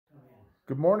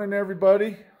Good morning,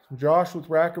 everybody. I'm Josh with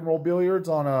Rack and Roll Billiards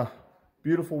on a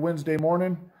beautiful Wednesday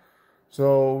morning.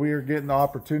 So we are getting the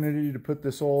opportunity to put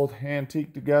this old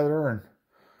antique together, and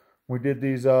we did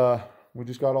these. We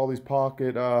just got all these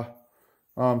pocket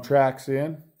tracks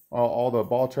in, all the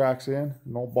ball tracks in,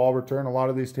 an old ball return. A lot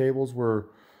of these tables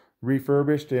were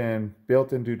refurbished and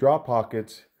built into drop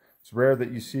pockets. It's rare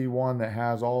that you see one that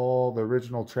has all the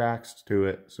original tracks to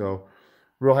it. So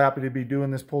real happy to be doing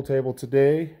this pool table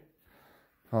today.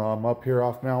 Up here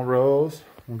off Mount Rose.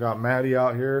 We got Maddie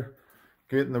out here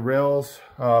getting the rails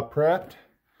prepped,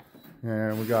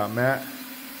 and we got Matt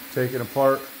taking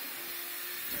apart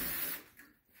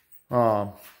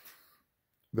the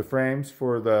frames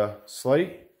for the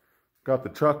slate. Got the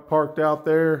truck parked out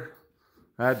there.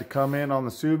 I had to come in on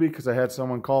the Subi because I had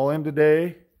someone call in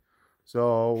today.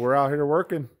 So we're out here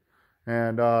working.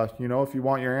 And you know, if you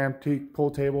want your antique pool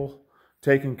table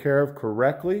taken care of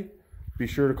correctly, be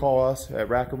sure to call us at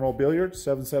Rack and Roll Billiards,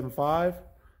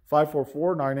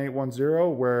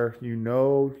 775-544-9810, where you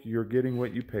know you're getting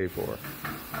what you pay for.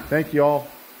 Thank you all.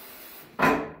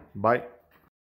 Bye.